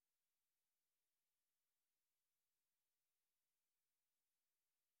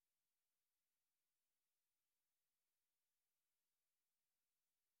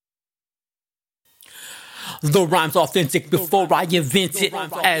The rhyme's authentic before I invent it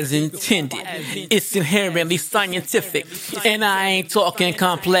as intended. It's inherently scientific, and I ain't talking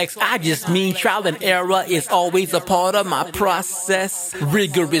complex. I just mean trial and error is always a part of my process.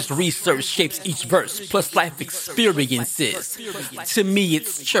 Rigorous research shapes each verse, plus life experiences. To me,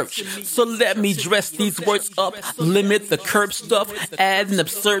 it's church. So let me dress these words up, limit the curb stuff, add an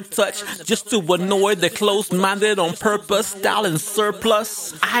absurd touch, just to annoy the closed-minded on purpose. Style and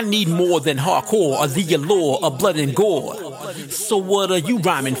surplus. I need more than hardcore or the allure of blood and gore. So what are you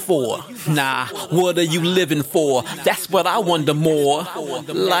rhyming for? Nah, what are you living for? That's what I wonder more.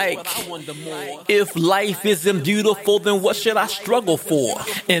 Like, if life isn't beautiful, then what should I struggle for?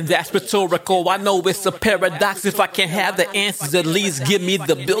 And that's rhetorical. I know it's a paradox. If I can't have the answers, at least give me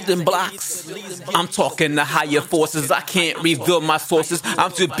the building blocks. I'm talking to higher forces. I can't reveal my sources.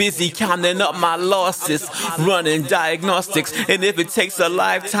 I'm too busy counting up my losses, running diagnostics. And if it takes a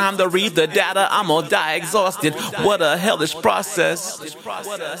lifetime to read the data, I'm gonna die exhausted. What a hellish process.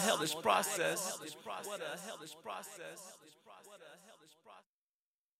 What a hellish process. What a hellish process.